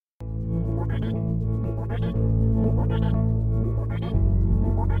Hello,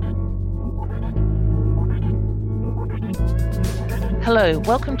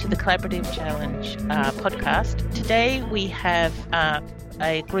 welcome to the Collaborative Challenge podcast. Today we have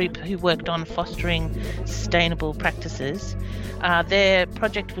a group who worked on fostering sustainable practices. Their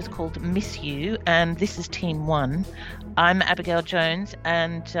project was called Miss You, and this is Team 1. I'm Abigail Jones,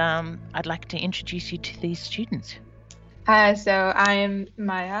 and I'd like to introduce you to these students. So I'm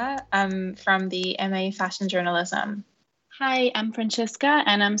Maya. I'm from the MA Fashion Journalism. Hi, I'm Francesca,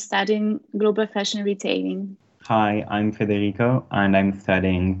 and I'm studying Global Fashion Retailing. Hi, I'm Federico, and I'm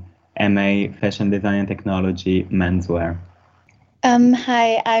studying MA Fashion Design and Technology Menswear.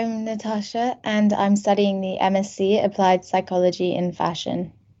 Hi, I'm Natasha, and I'm studying the MSc Applied Psychology in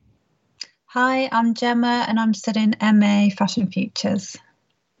Fashion. Hi, I'm Gemma, and I'm studying MA Fashion Futures.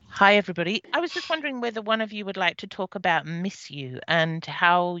 Hi, everybody. I was just wondering whether one of you would like to talk about Miss You and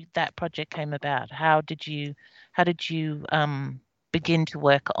how that project came about. How did you begin to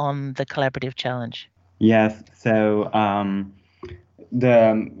work on the collaborative challenge? Yes, so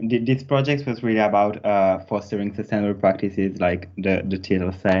this project was really about fostering sustainable practices, like the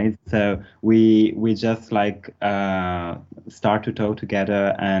title says. So we just start to talk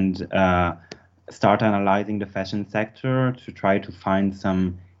together and start analyzing the fashion sector to try to find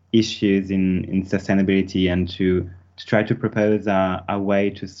some issues in sustainability and to try to propose a way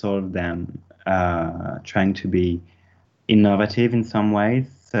to solve them, trying to be innovative in some ways.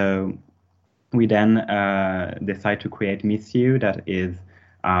 So we then decide to create Miss You, that is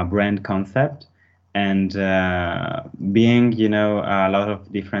a brand concept, and being, a lot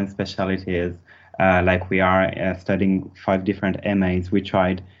of different specialties, like we are studying 5 different MAs, we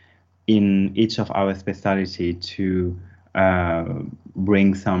tried in each of our specialty to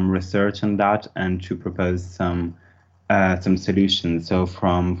bring some research on that and to propose some solutions. So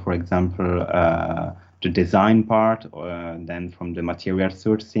from, for example, the design part, then from the material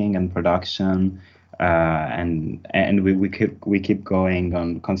sourcing and production, and we keep going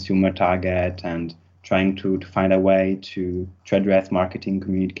on consumer target and trying to find a way to address marketing,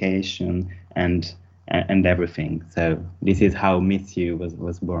 communication, and everything. So this is how Miss You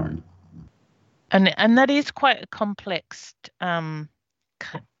was born. And that is quite a complex.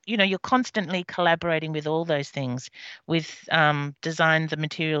 You're constantly collaborating with all those things, with design, the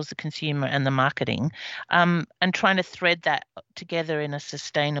materials, the consumer, and the marketing, and trying to thread that together in a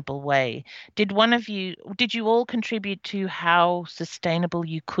sustainable way. Did you all contribute to how sustainable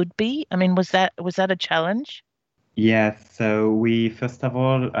you could be? I mean, was that a challenge? Yes. So we first of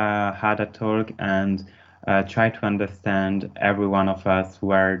all had a talk and tried to understand, every one of us,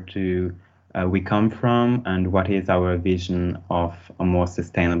 where do we come from and what is our vision of a more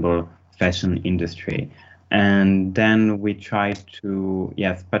sustainable fashion industry. And then we tried to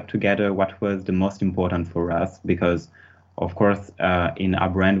put together what was the most important for us, because of course in our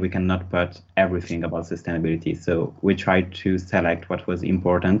brand we cannot put everything about sustainability. So we tried to select what was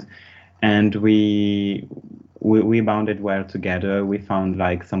important, and we bound it well together. We found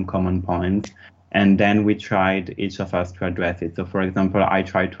some common points, and then we tried, each of us, to address it. So, for example, I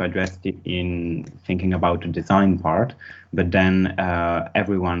tried to address it in thinking about the design part, but then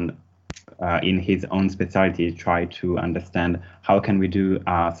everyone in his own specialty tried to understand how can we do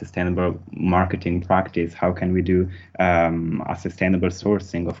a sustainable marketing practice, how can we do a sustainable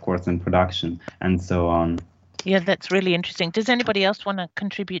sourcing, of course, and production, and so on. Yeah, that's really interesting. Does anybody else want to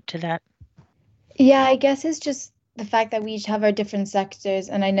contribute to that? Yeah, I guess it's just the fact that we each have our different sectors,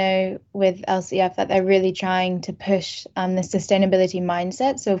 and I know with LCF that they're really trying to push the sustainability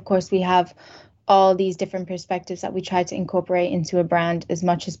mindset. So of course we have all these different perspectives that we try to incorporate into a brand as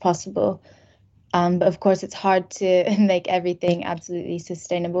much as possible. But of course it's hard to make everything absolutely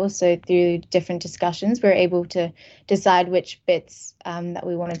sustainable. So through different discussions, we're able to decide which bits that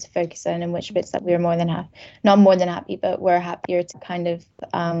we wanted to focus on and which bits that we were not more than happy, but we're happier to kind of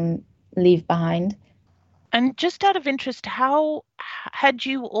leave behind. And just out of interest, how had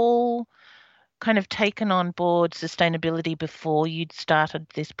you all kind of taken on board sustainability before you'd started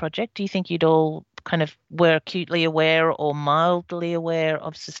this project? Do you think you'd all kind of were acutely aware or mildly aware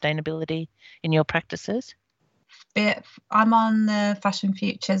of sustainability in your practices? I'm on the Fashion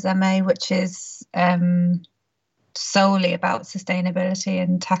Futures MA, which is solely about sustainability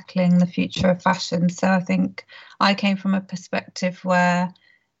and tackling the future of fashion. So I think I came from a perspective where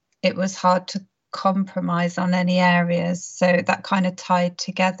it was hard to compromise on any areas, so that kind of tied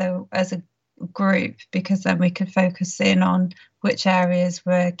together as a group, because then we could focus in on which areas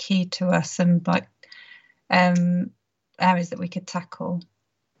were key to us and areas that we could tackle.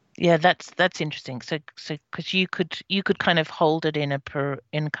 Yeah, that's interesting. So because you could kind of hold it in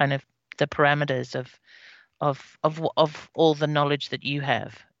kind of the parameters of all the knowledge that you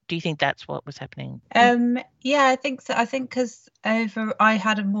have. Do you think that's what was happening? Yeah, I think so. I think because I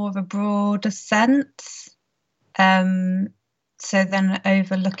had more of a broader sense. So then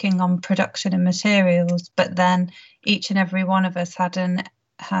overlooking on production and materials, but then each and every one of us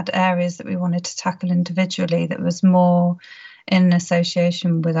had areas that we wanted to tackle individually that was more in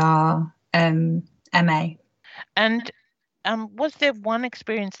association with our MA. And was there one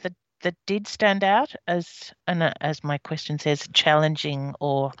experience that did stand out as my question says, challenging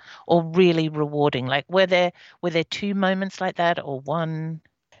or really rewarding? Like were there 2 moments like that or one?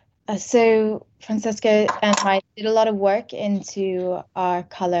 So Francesca and I did a lot of work into our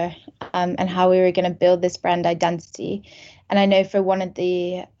color and how we were going to build this brand identity. And I know for one of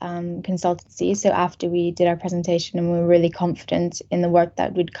the consultancies, so after we did our presentation and we were really confident in the work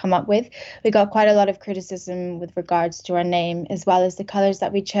that we'd come up with, we got quite a lot of criticism with regards to our name as well as the colors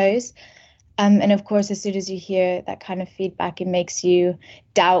that we chose. And of course, as soon as you hear that kind of feedback, it makes you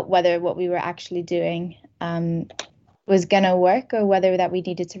doubt whether what we were actually doing was going to work or whether that we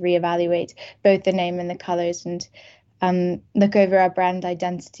needed to reevaluate both the name and the colors and look over our brand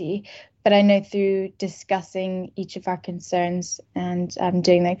identity. But I know through discussing each of our concerns and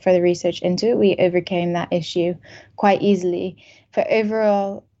doing like further research into it, we overcame that issue quite easily. But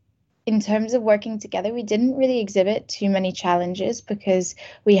overall, in terms of working together, we didn't really exhibit too many challenges because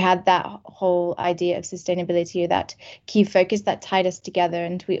we had that whole idea of sustainability, or that key focus that tied us together,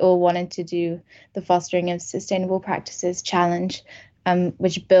 and we all wanted to do the Fostering of Sustainable Practices challenge,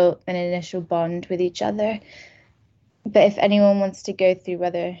 which built an initial bond with each other. But if anyone wants to go through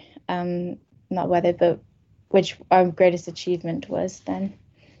but which our greatest achievement was, then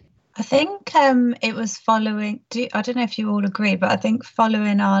I think it was following, I don't know if you all agree, but I think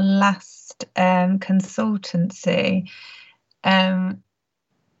following our last consultancy,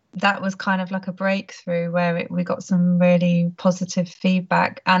 that was kind of like a breakthrough where we got some really positive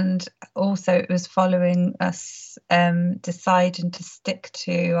feedback. And also it was following us deciding to stick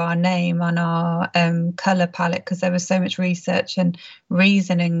to our name on our colour palette, because there was so much research and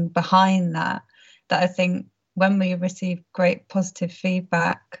reasoning behind that I think when we received great positive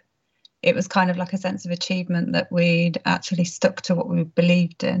feedback, it was kind of like a sense of achievement that we'd actually stuck to what we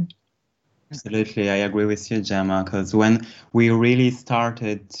believed in. Absolutely, I agree with you, Gemma, because when we really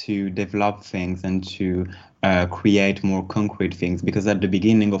started to develop things and to create more concrete things, because at the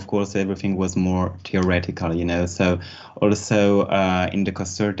beginning, of course, everything was more theoretical, so also in the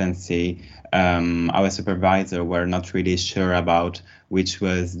consultancy, our supervisor were not really sure about which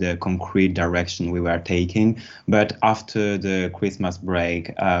was the concrete direction we were taking. But after the Christmas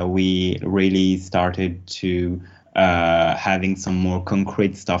break, we really started to having some more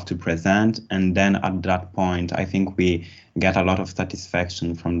concrete stuff to present. And then at that point, I think we get a lot of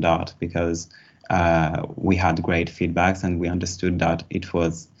satisfaction from that, because we had great feedbacks and we understood that it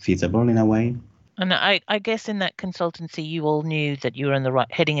was feasible in a way. And I guess in that consultancy, you all knew that you were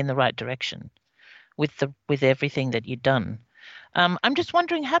heading in the right direction with everything that you'd done. I'm just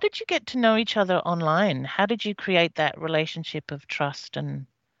wondering, how did you get to know each other online? How did you create that relationship of trust and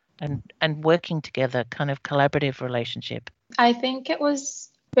working together, kind of collaborative relationship? I think it was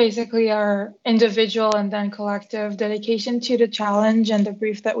basically our individual and then collective dedication to the challenge and the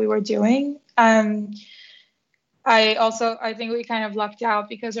brief that we were doing. I think we kind of lucked out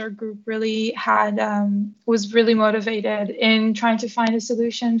because our group really was really motivated in trying to find a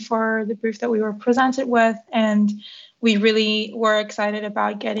solution for the brief that we were presented with. And we really were excited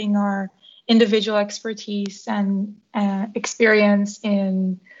about getting our individual expertise and experience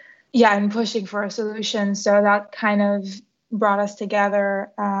in pushing for a solution. So that kind of brought us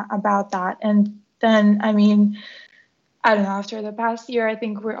together about that. And then, I don't know, after the past year, I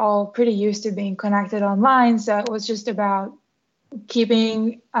think we're all pretty used to being connected online. So it was just about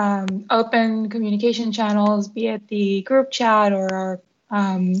keeping open communication channels, be it the group chat or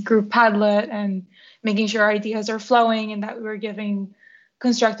our group Padlet, and making sure ideas are flowing and that we were giving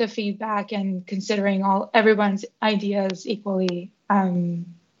constructive feedback and considering everyone's ideas equally,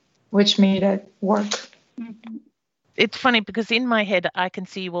 which made it work. Mm-hmm. It's funny because in my head, I can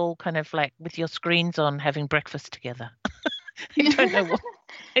see you all kind of like with your screens on having breakfast together.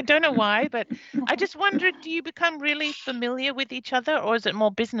 I don't know why, but I just wondered, do you become really familiar with each other, or is it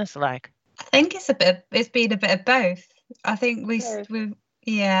more business-like? I think it's been a bit of both. I think we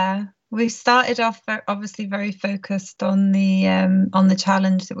started off obviously very focused on the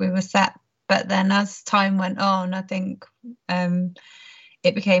challenge that we were set, but then as time went on, I think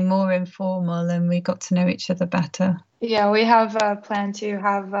it became more informal and we got to know each other better. Yeah, we have a plan to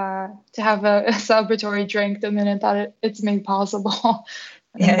have a celebratory drink the minute that it's made possible.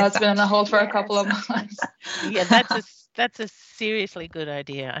 And that's been on hold for a couple of months. Yeah, that's a seriously good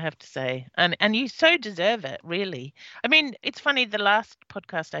idea, I have to say. And you so deserve it, really. I mean, it's funny, the last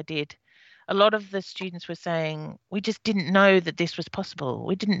podcast I did, a lot of the students were saying, we just didn't know that this was possible.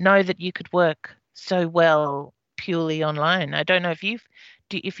 We didn't know that you could work so well purely online. I don't know if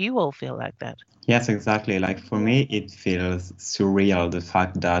you all feel like that. Yes, exactly. Like for me, it feels surreal, the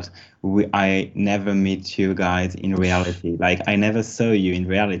fact that I never meet you guys in reality. Like I never saw you in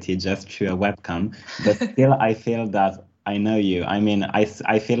reality, just through a webcam. But still, I feel that I know you. I mean, I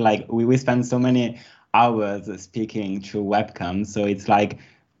feel like we spend so many hours speaking through webcam. So it's like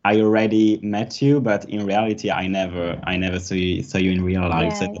I already met you, but in reality, I never saw you in real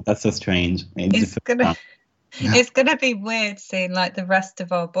life. So that's so strange. It's gonna be weird seeing like the rest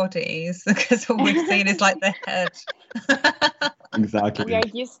of our bodies, because all we've seen is like the head. Exactly. We are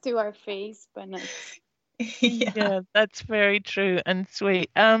used to our face, but not. Yeah, that's very true and sweet.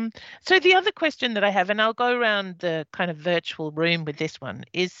 So the other question that I have, and I'll go around the kind of virtual room with this one,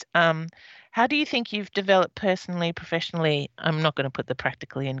 is how do you think you've developed personally, professionally? I'm not going to put the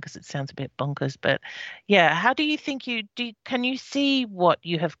practically in because it sounds a bit bonkers, but yeah, how do you think can you see what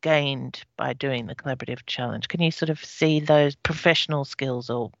you have gained by doing the collaborative challenge? Can you sort of see those professional skills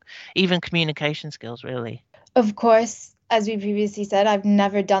or even communication skills, really? Of course, as we previously said, I've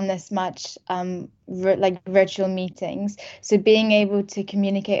never done this much like virtual meetings. So being able to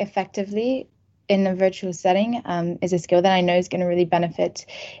communicate effectively in a virtual setting is a skill that I know is going to really benefit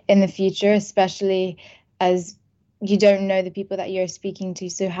in the future, especially as you don't know the people that you're speaking to.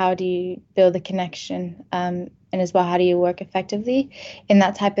 So how do you build a connection? And as well, how do you work effectively in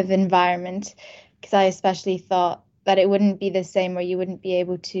that type of environment? Because I especially thought that it wouldn't be the same, or you wouldn't be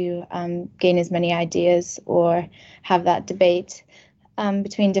able to gain as many ideas or have that debate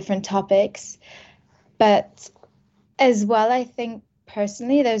between different topics. But as well, I think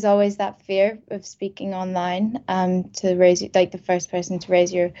personally, there's always that fear of speaking online, to raise, like, the first person to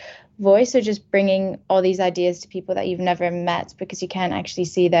raise your voice, or just bringing all these ideas to people that you've never met, because you can't actually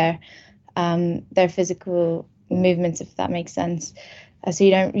see their physical movements, if that makes sense. So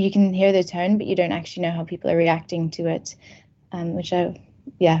you can hear the tone, but you don't actually know how people are reacting to it, which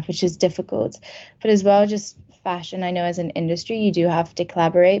is difficult. But as well, just fashion, I know as an industry, you do have to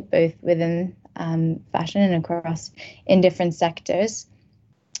collaborate both within fashion and across in different sectors.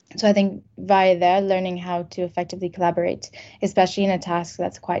 So I think via there, learning how to effectively collaborate, especially in a task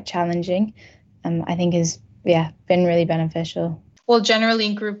that's quite challenging, I think has been really beneficial. Well,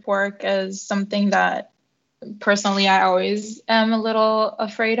 generally group work is something that personally I always am a little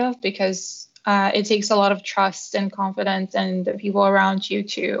afraid of, because it takes a lot of trust and confidence and the people around you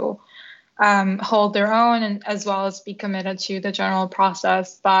to hold their own, and as well as be committed to the general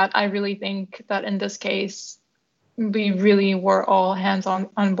process. But I really think that in this case, we really were all hands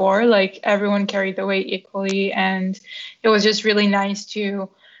on board. Like, everyone carried the weight equally, and it was just really nice to,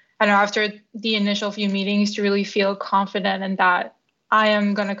 I don't know, after the initial few meetings, to really feel confident in that I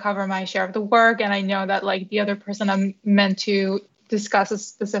am going to cover my share of the work, and I know that like the other person I'm meant to discuss a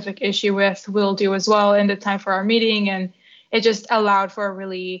specific issue with will do as well in the time for our meeting. And it just allowed for a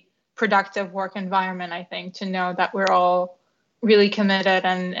really productive work environment, I think, to know that we're all really committed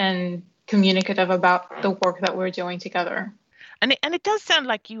and communicative about the work that we're doing together. And it does sound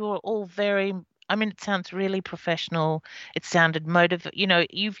like you were all very, I mean, it sounds really professional. It sounded motivated. You know,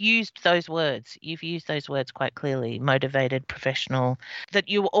 you've used those words. You've used those words quite clearly, motivated, professional, that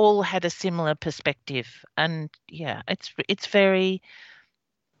you all had a similar perspective. And yeah, it's very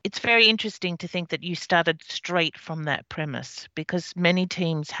interesting to think that you started straight from that premise, because many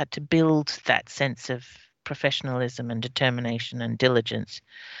teams had to build that sense of professionalism and determination and diligence.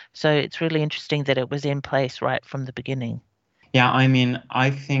 So it's really interesting that it was in place right from the beginning. Yeah, I mean, I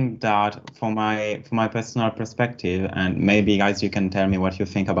think that from my personal perspective, and maybe guys, you can tell me what you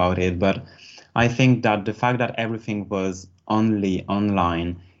think about it, but I think that the fact that everything was only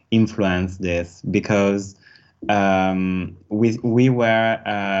online influenced this, because we were,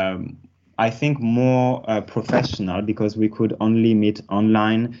 I think, more professional, because we could only meet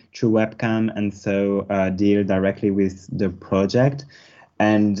online through webcam, and so deal directly with the project.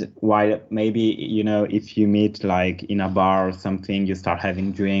 And while maybe, you know, if you meet like in a bar or something, you start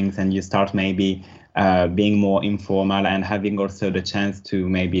having drinks and you start maybe being more informal and having also the chance to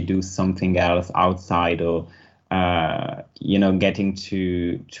maybe do something else outside, or, you know, getting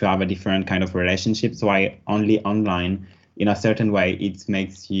to have a different kind of relationship. So only online, in a certain way, it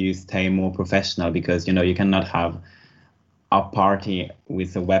makes you stay more professional, because, you know, you cannot have a party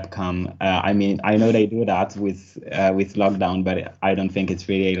with a webcam. I mean, I know they do that with lockdown, but I don't think it's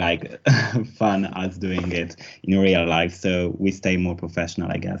really like fun as doing it in real life. So we stay more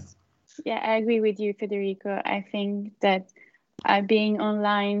professional, I guess. Yeah, I agree with you, Federico. I think that being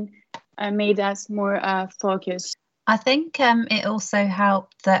online made us more focused. I think it also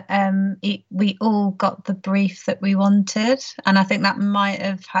helped that we all got the brief that we wanted. And I think that might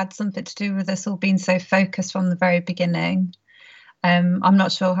have had something to do with us all being so focused from the very beginning. I'm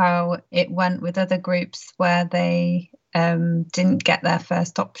not sure how it went with other groups where they didn't get their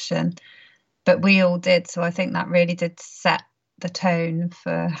first option, but we all did. So I think that really did set the tone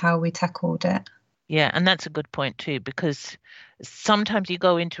for how we tackled it. Yeah, and that's a good point too, because sometimes you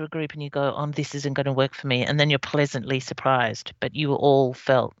go into a group and you go, oh, this isn't going to work for me. And then you're pleasantly surprised, but you all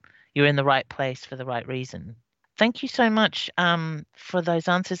felt you're in the right place for the right reason. Thank you so much for those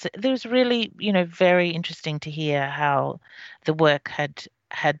answers. It was really, very interesting to hear how the work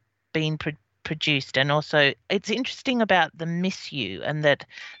had been produced. And also it's interesting about the Miss You, and that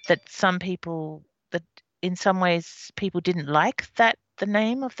some people, that in some ways people didn't like the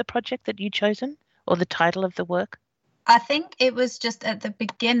name of the project that you'd chosen, or the title of the work? I think it was just at the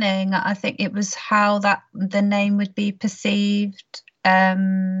beginning. I think it was how the name would be perceived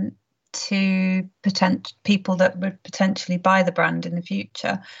to people that would potentially buy the brand in the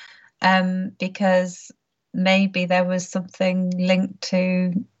future, because maybe there was something linked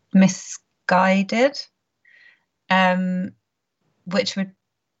to misguided, which would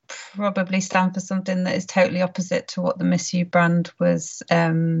probably stand for something that is totally opposite to what the Miss You brand was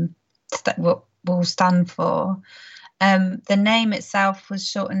what will stand for. The name itself was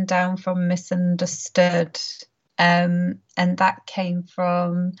shortened down from Misunderstood, and that came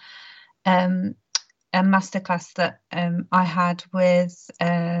from a masterclass that I had with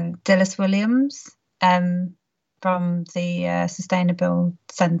Dilys Williams from the Sustainable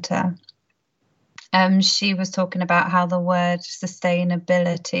Centre. She was talking about how the word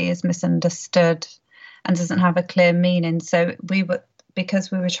sustainability is misunderstood and doesn't have a clear meaning. So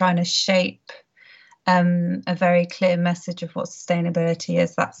because we were trying to shape a very clear message of what sustainability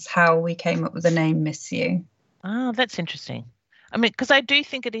is, that's how we came up with the name Miss You. Oh, that's interesting. I mean, because I do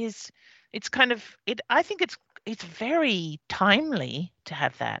think I think it's very timely to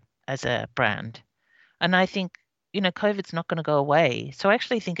have that as a brand. And I think, COVID's not going to go away. So I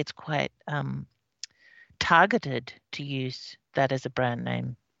actually think it's quite targeted to use that as a brand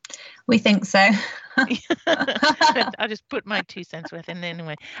name. We think so. I'll just put my 2 cents worth in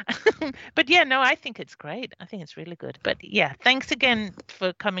anyway. But yeah, no, I think it's great. I think it's really good. But yeah, thanks again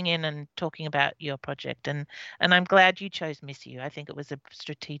for coming in and talking about your project. And I'm glad you chose Miss You. I think it was a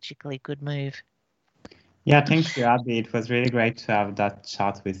strategically good move. Yeah, thank you, Abby. It was really great to have that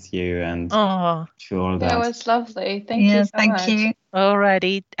chat with you and sure that. Yeah, it was lovely. Thank you so much. Thank you.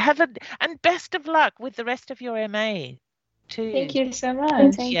 Alrighty. And best of luck with the rest of your MA. Too. Thank you so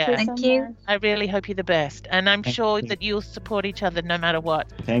much. Thank you. I really hope you're the best, and I'm sure that you'll support each other no matter what.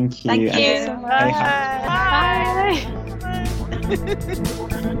 Thank you. Thank you so much. Bye.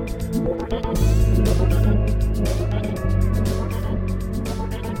 Bye.